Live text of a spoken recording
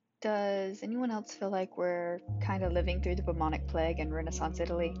Does anyone else feel like we're kind of living through the bubonic plague in Renaissance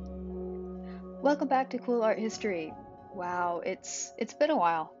Italy? Welcome back to Cool Art History. Wow, it's been a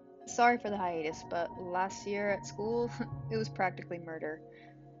while. Sorry for the hiatus, but last year at school, it was practically murder.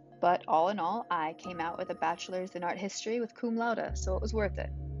 But all in all, I came out with a bachelor's in art history with cum laude, so it was worth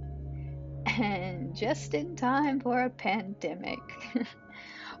it. And just in time for a pandemic.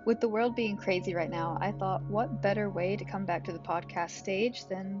 With the world being crazy right now, I thought what better way to come back to the podcast stage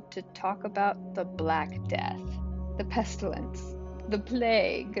than to talk about the Black Death, the pestilence, the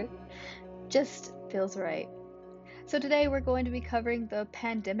plague. Just feels right. So today we're going to be covering the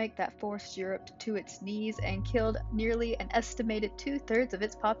pandemic that forced Europe to its knees and killed nearly an estimated 2/3 of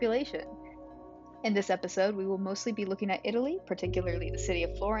its population. In this episode, we will mostly be looking at Italy, particularly the city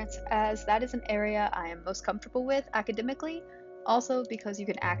of Florence, as that is an area I am most comfortable with academically, also because you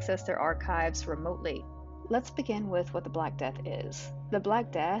can access their archives remotely. Let's begin with what the Black Death is. The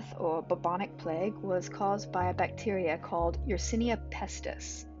Black Death, or bubonic plague, was caused by a bacteria called Yersinia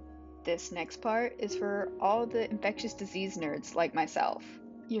pestis. This next part is for all the infectious disease nerds like myself.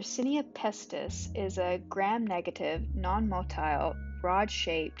 Yersinia pestis is a gram-negative, non-motile,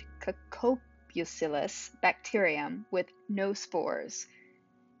 rod-shaped Cacobacillus bacterium with no spores.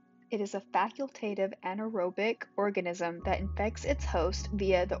 It is a facultative anaerobic organism that infects its host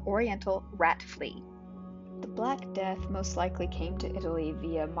via the oriental rat flea. The Black Death most likely came to Italy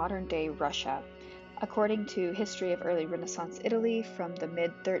via modern-day Russia. According to History of Early Renaissance Italy from the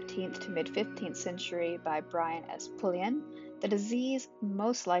mid-13th to mid-15th century by Brian S. Pullian, the disease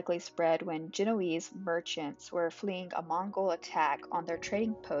most likely spread when Genoese merchants were fleeing a Mongol attack on their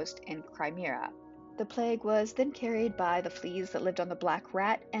trading post in Crimea. The plague was then carried by the fleas that lived on the Black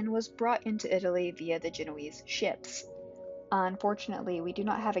Rat and was brought into Italy via the Genoese ships. Unfortunately, we do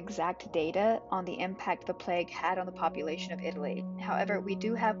not have exact data on the impact the plague had on the population of Italy. However, we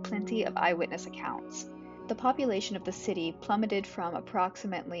do have plenty of eyewitness accounts. The population of the city plummeted from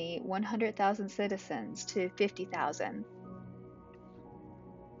approximately 100,000 citizens to 50,000.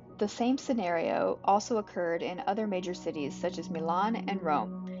 The same scenario also occurred in other major cities such as Milan and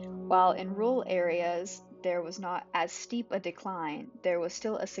Rome. While in rural areas there was not as steep a decline, there was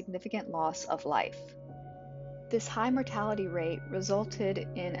still a significant loss of life. This high mortality rate resulted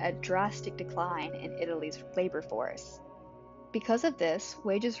in a drastic decline in Italy's labor force. Because of this,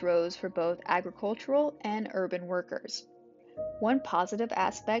 wages rose for both agricultural and urban workers. One positive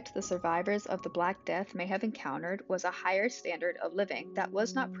aspect the survivors of the Black Death may have encountered was a higher standard of living that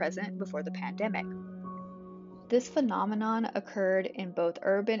was not present before the pandemic. This phenomenon occurred in both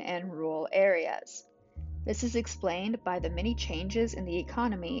urban and rural areas. This is explained by the many changes in the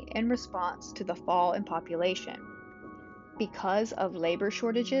economy in response to the fall in population. Because of labor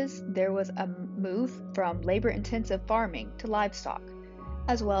shortages, there was a move from labor-intensive farming to livestock,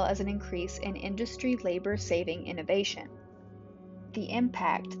 as well as an increase in industry labor-saving innovation. The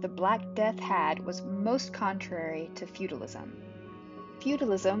impact the Black Death had was most contrary to feudalism.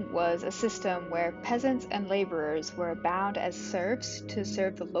 Feudalism was a system where peasants and laborers were bound as serfs to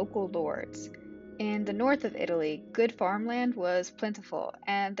serve the local lords. In the north of Italy, good farmland was plentiful,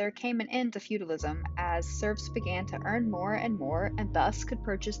 and there came an end to feudalism as serfs began to earn more and thus could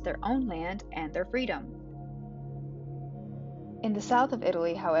purchase their own land and their freedom. In the south of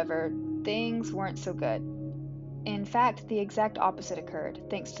Italy, however, things weren't so good. In fact, the exact opposite occurred,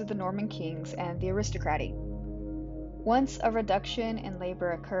 thanks to the Norman kings and the aristocracy. Once a reduction in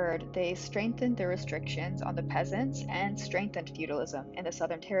labor occurred, they strengthened their restrictions on the peasants and strengthened feudalism in the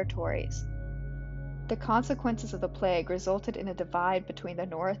southern territories. The consequences of the plague resulted in a divide between the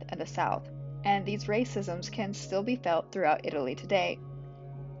north and the south, and these racisms can still be felt throughout Italy today.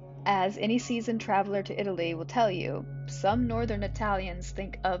 As any seasoned traveler to Italy will tell you, some northern Italians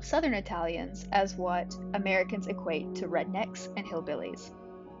think of southern Italians as what Americans equate to rednecks and hillbillies.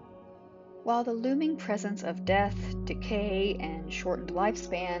 While the looming presence of death, decay, and shortened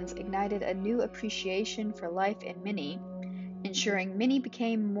lifespans ignited a new appreciation for life in many, ensuring many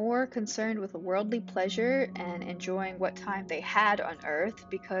became more concerned with worldly pleasure and enjoying what time they had on Earth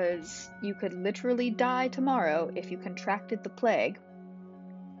because you could literally die tomorrow if you contracted the plague.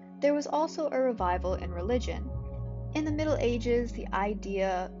 There was also a revival in religion. In the Middle Ages, the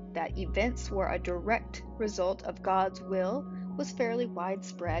idea that events were a direct result of God's will was fairly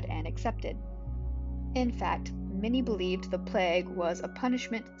widespread and accepted. In fact, many believed the plague was a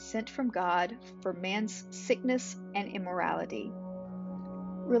punishment sent from God for man's sickness and immorality.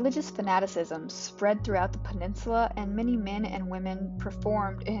 Religious fanaticism spread throughout the peninsula, and many men and women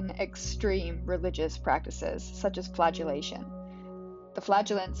performed in extreme religious practices, such as flagellation. The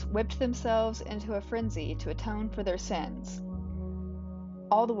flagellants whipped themselves into a frenzy to atone for their sins.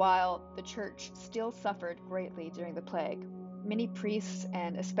 All the while, the church still suffered greatly during the plague. Many priests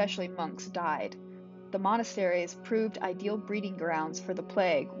and especially monks died. The monasteries proved ideal breeding grounds for the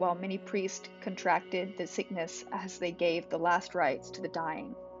plague, while many priests contracted the sickness as they gave the last rites to the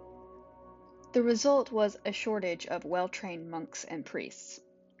dying. The result was a shortage of well-trained monks and priests.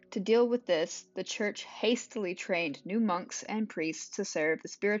 To deal with this, the church hastily trained new monks and priests to serve the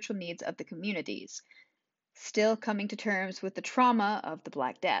spiritual needs of the communities, still coming to terms with the trauma of the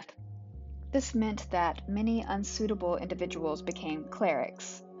Black Death. This meant that many unsuitable individuals became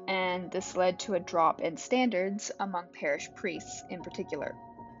clerics, and this led to a drop in standards among parish priests in particular.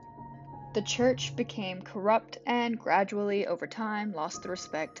 The church became corrupt and gradually, over time, lost the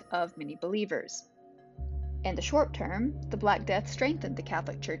respect of many believers. In the short term, the Black Death strengthened the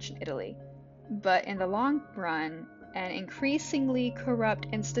Catholic Church in Italy, but in the long run, an increasingly corrupt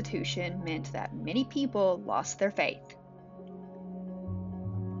institution meant that many people lost their faith.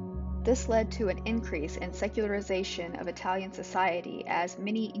 This led to an increase in secularization of Italian society as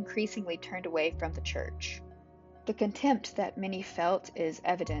many increasingly turned away from the church. The contempt that many felt is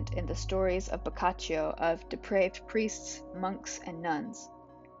evident in the stories of Boccaccio of depraved priests, monks, and nuns.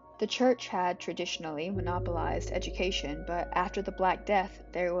 The church had traditionally monopolized education, but after the Black Death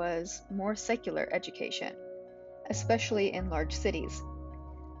there was more secular education, especially in large cities.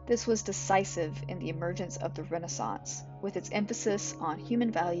 This was decisive in the emergence of the Renaissance, with its emphasis on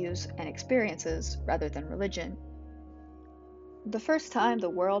human values and experiences rather than religion. The first time the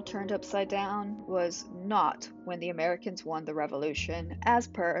world turned upside down was not when the Americans won the Revolution, as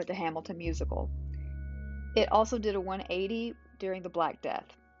per the Hamilton musical. It also did a 180 during the Black Death.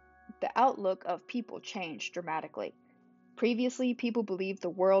 The outlook of people changed dramatically. Previously, people believed the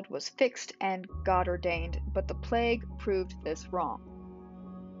world was fixed and God-ordained, but the plague proved this wrong.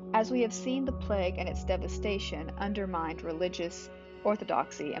 As we have seen, the plague and its devastation undermined religious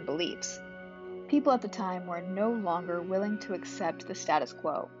orthodoxy and beliefs. People at the time were no longer willing to accept the status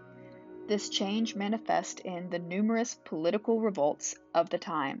quo. This change manifested in the numerous political revolts of the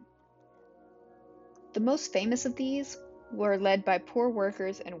time. The most famous of these were led by poor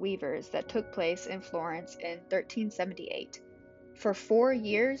workers and weavers that took place in Florence in 1378. For 4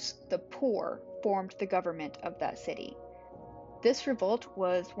 years, the poor formed the government of that city. This revolt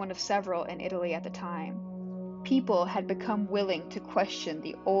was one of several in Italy at the time. People had become willing to question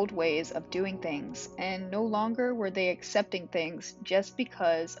the old ways of doing things, and no longer were they accepting things just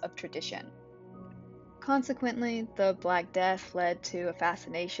because of tradition. Consequently, the Black Death led to a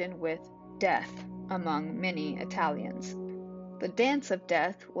fascination with death among many Italians. The dance of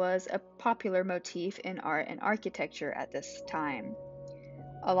death was a popular motif in art and architecture at this time.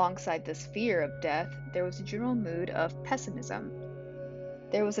 Alongside this fear of death, there was a general mood of pessimism.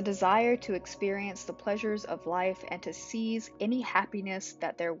 There was a desire to experience the pleasures of life and to seize any happiness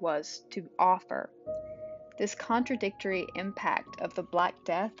that there was to offer. This contradictory impact of the Black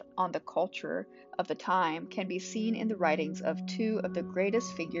Death on the culture of the time can be seen in the writings of two of the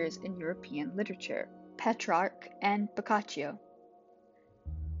greatest figures in European literature, Petrarch and Boccaccio.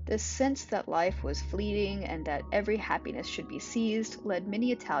 This sense that life was fleeting and that every happiness should be seized led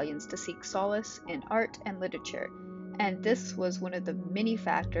many Italians to seek solace in art and literature, and this was one of the many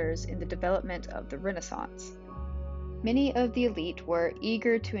factors in the development of the Renaissance. Many of the elite were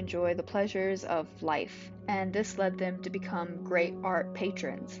eager to enjoy the pleasures of life, and this led them to become great art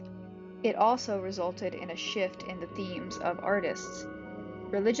patrons. It also resulted in a shift in the themes of artists.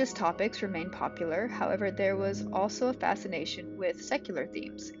 Religious topics remained popular, however, there was also a fascination with secular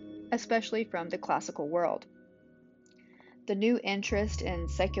themes, especially from the classical world. The new interest in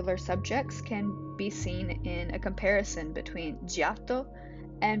secular subjects can be seen in a comparison between Giotto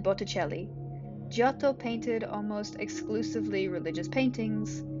and Botticelli. Giotto painted almost exclusively religious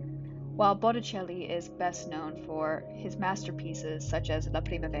paintings, while Botticelli is best known for his masterpieces such as La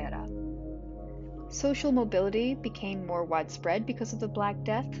Primavera. Social mobility became more widespread because of the Black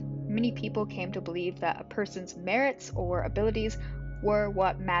Death. Many people came to believe that a person's merits or abilities were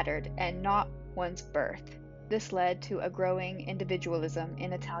what mattered and not one's birth. This led to a growing individualism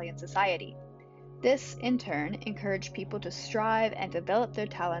in Italian society. This, in turn, encouraged people to strive and develop their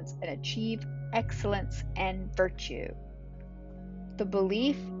talents and achieve excellence and virtue. The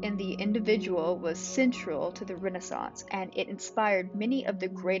belief in the individual was central to the Renaissance, and it inspired many of the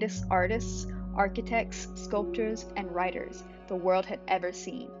greatest artists, architects, sculptors, and writers the world had ever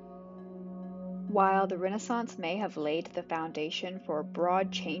seen. While the Renaissance may have laid the foundation for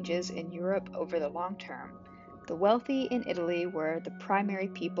broad changes in Europe over the long term, the wealthy in Italy were the primary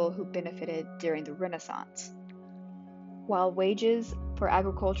people who benefited during the Renaissance. While wages for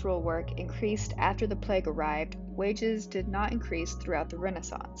agricultural work increased after the plague arrived, wages did not increase throughout the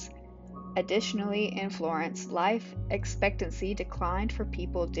Renaissance. Additionally, in Florence, life expectancy declined for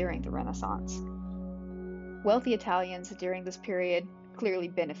people during the Renaissance. Wealthy Italians during this period clearly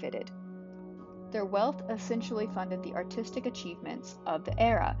benefited. Their wealth essentially funded the artistic achievements of the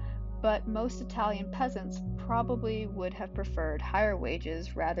era, but most Italian peasants probably would have preferred higher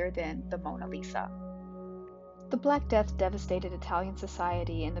wages rather than the Mona Lisa. The Black Death devastated Italian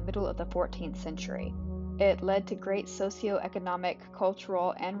society in the middle of the 14th century. It led to great socio-economic,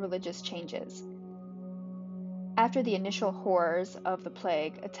 cultural, and religious changes. After the initial horrors of the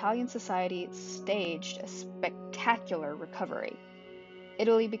plague, Italian society staged a spectacular recovery.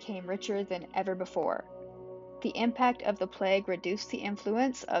 Italy became richer than ever before. The impact of the plague reduced the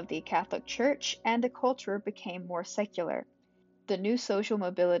influence of the Catholic Church, and the culture became more secular. The new social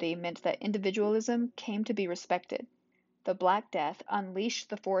mobility meant that individualism came to be respected. The Black Death unleashed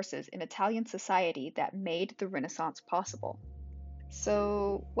the forces in Italian society that made the Renaissance possible.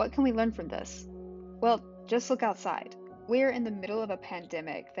 So, what can we learn from this? Well, just look outside. We're in the middle of a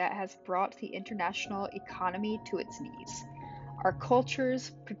pandemic that has brought the international economy to its knees. Our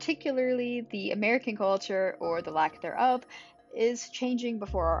cultures, particularly the American culture or the lack thereof, is changing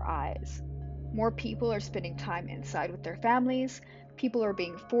before our eyes. More people are spending time inside with their families. People are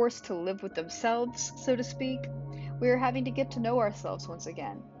being forced to live with themselves, so to speak. We are having to get to know ourselves once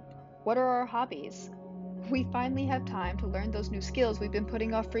again. What are our hobbies? We finally have time to learn those new skills we've been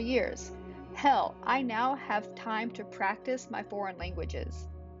putting off for years. Hell, I now have time to practice my foreign languages.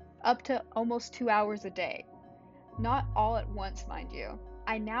 Up to almost 2 hours a day. Not all at once, mind you.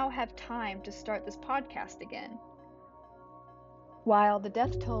 I now have time to start this podcast again. While the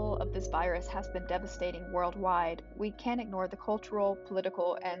death toll of this virus has been devastating worldwide, we can't ignore the cultural,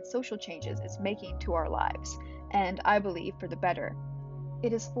 political, and social changes it's making to our lives, and I believe for the better.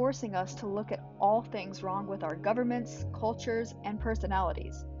 It is forcing us to look at all things wrong with our governments, cultures, and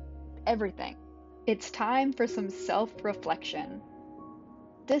personalities. Everything. It's time for some self-reflection.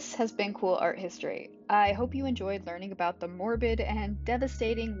 This has been Cool Art History. I hope you enjoyed learning about the morbid and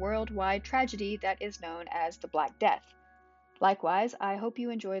devastating worldwide tragedy that is known as the Black Death. Likewise, I hope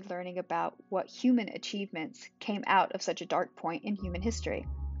you enjoyed learning about what human achievements came out of such a dark point in human history.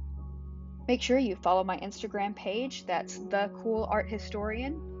 Make sure you follow my Instagram page, that's the Cool Art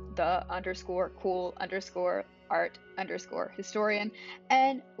Historian, the_cool_art_historian,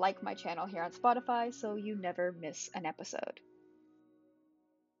 and like my channel here on Spotify so you never miss an episode.